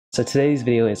So today's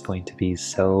video is going to be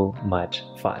so much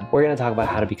fun. We're going to talk about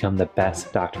how to become the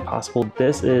best doctor possible.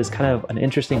 This is kind of an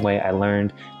interesting way I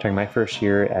learned during my first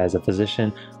year as a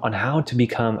physician on how to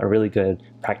become a really good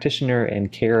practitioner and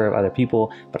care of other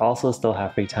people, but also still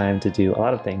have free time to do a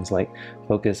lot of things like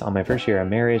focus on my first year of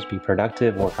marriage, be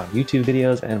productive, work on YouTube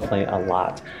videos, and play a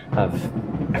lot of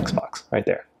Xbox right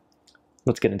there.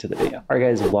 Let's get into the video. All right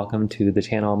guys, welcome to the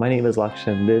channel. My name is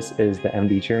Lakshan. This is the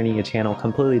MD Journey, a channel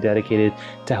completely dedicated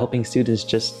to helping students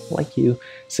just like you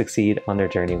succeed on their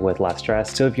journey with less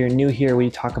stress. So if you're new here,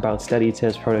 we talk about study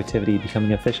tips, productivity,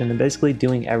 becoming efficient, and basically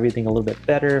doing everything a little bit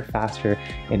better, faster,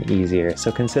 and easier.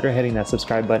 So consider hitting that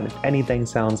subscribe button if anything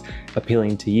sounds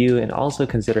appealing to you, and also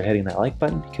consider hitting that like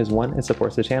button because one, it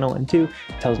supports the channel, and two,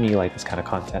 it tells me you like this kind of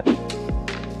content.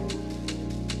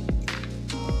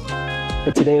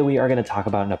 But today we are going to talk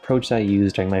about an approach that I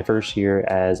used during my first year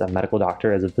as a medical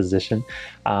doctor, as a physician,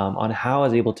 on how I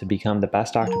was able to become the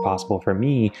best doctor possible for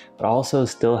me, but also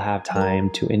still have time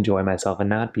to enjoy myself and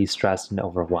not be stressed and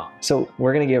overwhelmed. So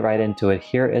we're going to get right into it.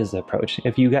 Here is the approach.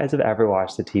 If you guys have ever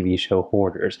watched the TV show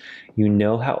Hoarders, you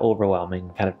know how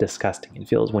overwhelming, kind of disgusting it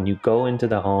feels when you go into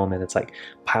the home and it's like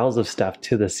piles of stuff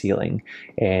to the ceiling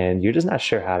and you're just not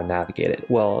sure how to navigate it.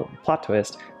 Well, plot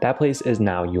twist, that place is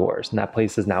now yours, and that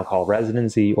place is now called residency,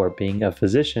 or being a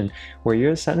physician, where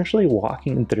you're essentially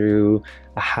walking through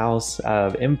a house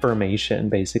of information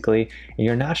basically, and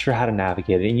you're not sure how to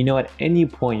navigate it. And you know, at any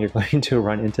point you're going to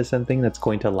run into something that's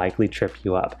going to likely trip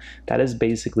you up. That is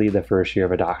basically the first year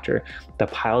of a doctor. The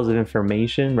piles of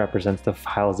information represents the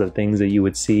piles of things that you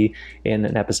would see in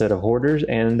an episode of Hoarders,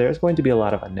 and there's going to be a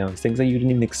lot of unknowns, things that you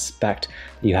didn't even expect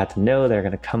that you had to know that are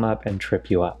going to come up and trip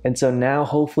you up. And so now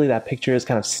hopefully that picture is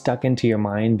kind of stuck into your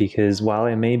mind, because while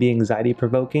it may be anxiety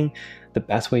provoking, the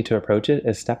best way to approach it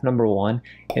is step number one,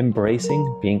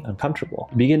 embracing being uncomfortable.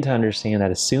 Begin to understand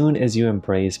that as soon as you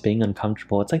embrace being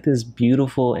uncomfortable, it's like this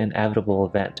beautiful, inevitable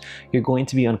event. You're going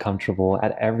to be uncomfortable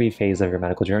at every phase of your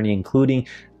medical journey, including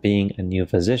being a new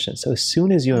physician. So as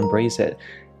soon as you embrace it,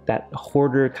 that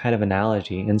hoarder kind of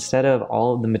analogy, instead of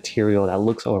all of the material that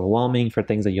looks overwhelming for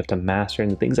things that you have to master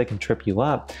and the things that can trip you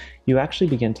up, you actually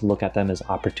begin to look at them as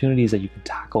opportunities that you can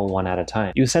tackle one at a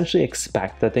time. You essentially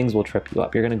expect that things will trip you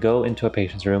up. You're going to go into a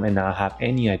patient's room and not have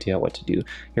any idea what to do.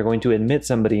 You're going to admit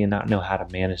somebody and not know how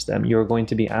to manage them. You're going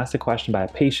to be asked a question by a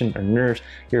patient or nurse,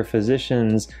 your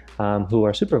physicians who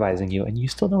are supervising you, and you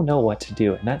still don't know what to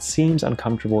do. And that seems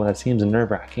uncomfortable, and that seems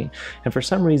nerve-wracking. And for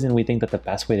some reason, we think that the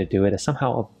best way to do it is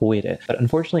somehow avoid it. But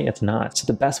unfortunately, it's not. So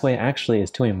the best way actually is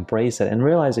to embrace it and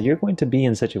realize that you're going to be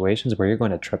in situations where you're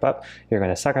going to trip up, you're going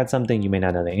to suck at something, you may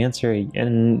not know the answer,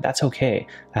 and that's okay.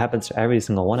 That happens to every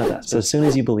single one of us. So as soon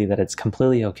as you believe that it's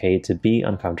completely okay to be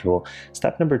uncomfortable,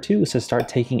 step number two is to start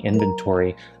taking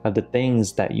inventory of the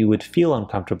things that you would feel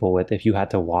uncomfortable with if you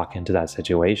had to walk into that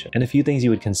situation. And a few things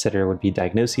you would consider would be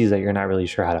diagnoses that you're not really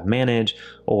sure how to manage,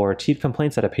 or chief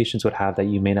complaints that a patient would have that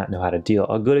you may not know how to deal.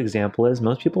 A good example is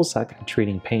most people suck at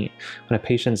treating pain. When a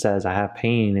patient says, I have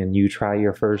pain, and you try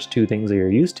your first two things that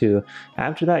you're used to,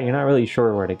 after that, you're not really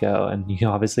sure where to go, and you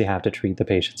obviously have to treat the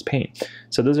patient's pain.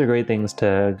 So those are great things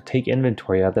to take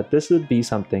inventory of, that this would be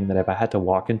something that if I had to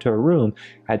walk into a room,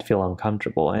 I'd feel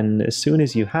uncomfortable. And as soon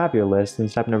as you have your list, then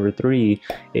step number three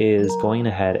is going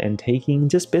ahead and taking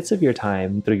just bits of your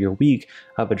time through your week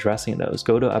of addressing those.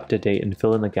 Go to UpToDate and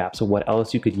fill in the gaps of what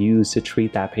else you could use to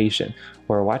treat that patient,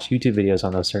 or watch YouTube videos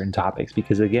on those certain topics,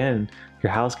 because again,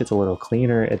 your house gets a little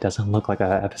cleaner, it doesn't look like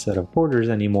an episode of Hoarders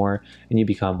anymore, and you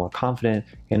become more confident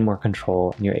and more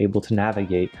control, and you're able to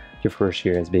navigate your first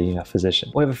year as being a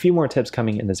physician. We have a few more tips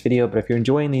coming in this video, but if you're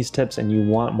enjoying these tips and you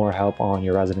want more help on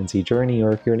your residency journey,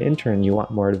 or if you're an intern and you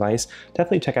want more advice,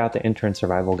 definitely check out the Intern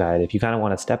Survival Guide if you kind of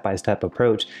want a step-by-step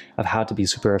approach of how to be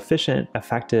super efficient,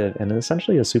 effective, and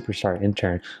essentially a superstar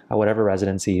intern at whatever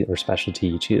residency or specialty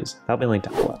you choose. That'll be linked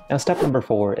down below. Now, step number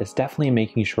four is definitely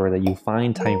making sure that you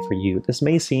find time for you. This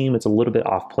may seem it's a little bit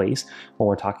off place when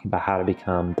we're talking about how to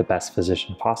become the best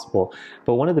physician possible,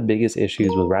 but one of the biggest issues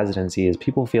with residency is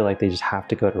people feel like they just have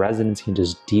to go to residency and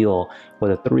just deal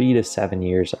with a 3 to 7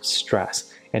 years of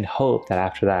stress, and hope that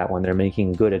after that, when they're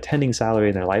making good attending salary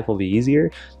and their life will be easier,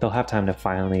 they'll have time to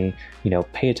finally,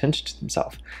 pay attention to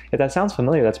themselves. If that sounds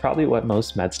familiar, that's probably what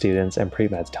most med students and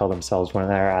pre-meds tell themselves when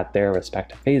they're at their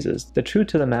respective phases. The truth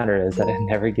to the matter is that it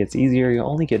never gets easier, you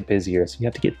only get busier. So you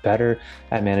have to get better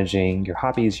at managing your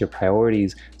hobbies, your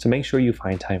priorities, so make sure you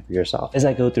find time for yourself. As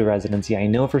I go through residency, I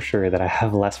know for sure that I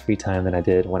have less free time than I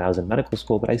did when I was in medical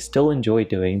school, but I still enjoy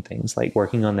doing things like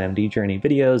working on the MD Journey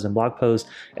videos and blog posts,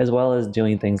 as well as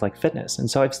doing things like fitness. And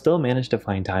so I've still managed to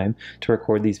find time to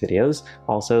record these videos.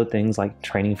 Also things like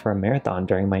training for a marathon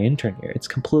during my intern year. It's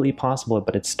completely possible,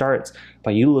 but it starts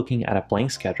by you looking at a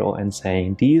blank schedule and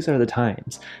saying, these are the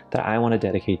times that I want to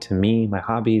dedicate to me, my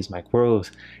hobbies, my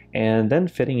growth, and then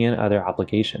fitting in other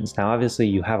obligations. Now, obviously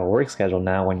you have a work schedule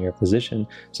now when you're a physician,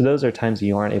 so those are times that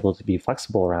you aren't able to be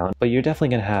flexible around, but you're definitely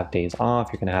gonna have days off,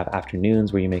 you're gonna have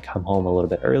afternoons where you may come home a little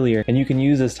bit earlier, and you can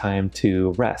use this time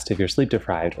to rest if you're sleep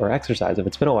deprived, or exercise if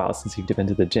it's been a while since you've been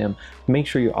to the gym. Make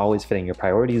sure you're always fitting your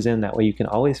priorities in, that way you can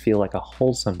always feel like a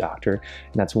wholesome doctor,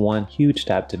 and that's one huge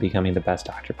step to becoming the best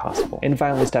doctor possible. And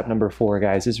finally, step number 4,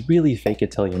 guys, is really fake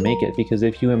it till you make it, because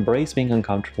if you embrace being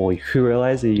uncomfortable, you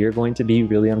realize that you're going to be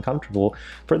really uncomfortable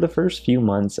for the first few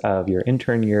months of your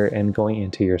intern year and going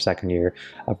into your second year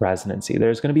of residency.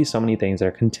 There's going to be so many things that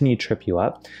are continue to trip you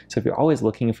up. So if you're always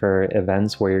looking for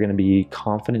events where you're going to be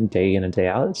confident day in and day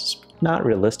out, it's not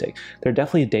realistic. There are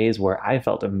definitely days where I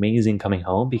felt amazing coming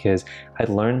home because I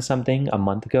learned something a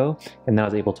month ago and then I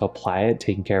was able to apply it,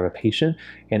 taking care of a patient,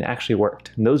 and it actually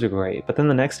worked. And those are great. But then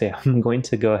the next day I'm going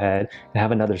to go ahead and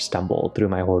have another stumble through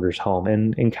my hoarder's home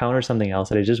and encounter something else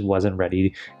that I just wasn't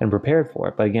ready and prepared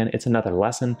for. But again, it's another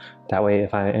lesson. That way,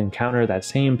 if I encounter that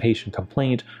same patient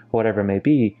complaint or whatever it may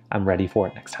be, I'm ready for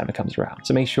it next time it comes around.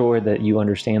 So make sure that you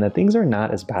understand that things are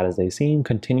not as bad as they seem.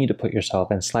 Continue to put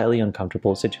yourself in slightly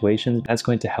uncomfortable situations. That's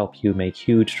going to help you make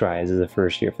huge strides as a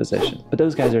first-year physician. But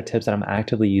those guys are tips that I'm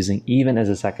actively using even as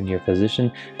a second-year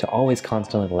physician to always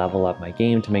constantly level up my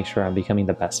game to make sure I'm becoming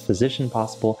the best physician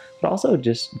possible, but also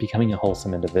just becoming a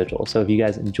wholesome individual. So if you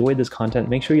guys enjoyed this content,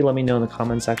 make sure you let me know in the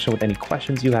comment section with any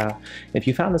questions you have. If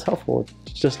you found this helpful,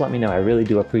 just let me know. I really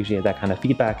do appreciate that kind of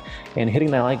feedback, and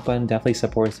hitting that like button definitely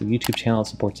supports the YouTube channel,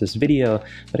 supports this video,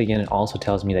 but again, it also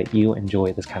tells me that you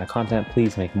enjoy this kind of content.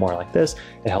 Please make more like this.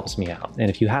 It helps me out. And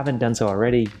if you haven't done so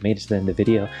already, made it to the end of the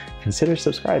video, consider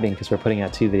subscribing because we're putting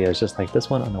out 2 videos just like this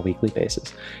one on a weekly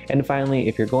basis. And finally,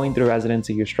 if you're going through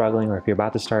residency, you're struggling, or if you're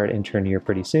about to start intern year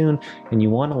pretty soon and you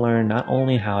want to learn not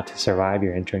only how to survive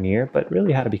your intern year, but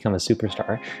really how to become a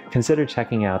superstar, consider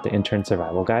checking out the Intern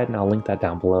Survival Guide, and I'll link that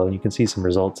down below, and you can see some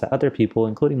results that other people,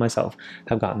 including myself,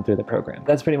 have gotten through the program.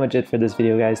 That's pretty much it for this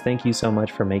video, guys. Thank you so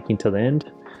much for making till the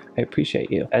end. I appreciate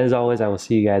you. As always, I will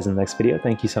see you guys in the next video.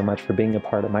 Thank you so much for being a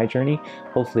part of my journey.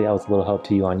 Hopefully I was a little help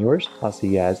to you on yours. I'll see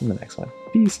you guys in the next one.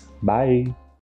 Peace. Bye.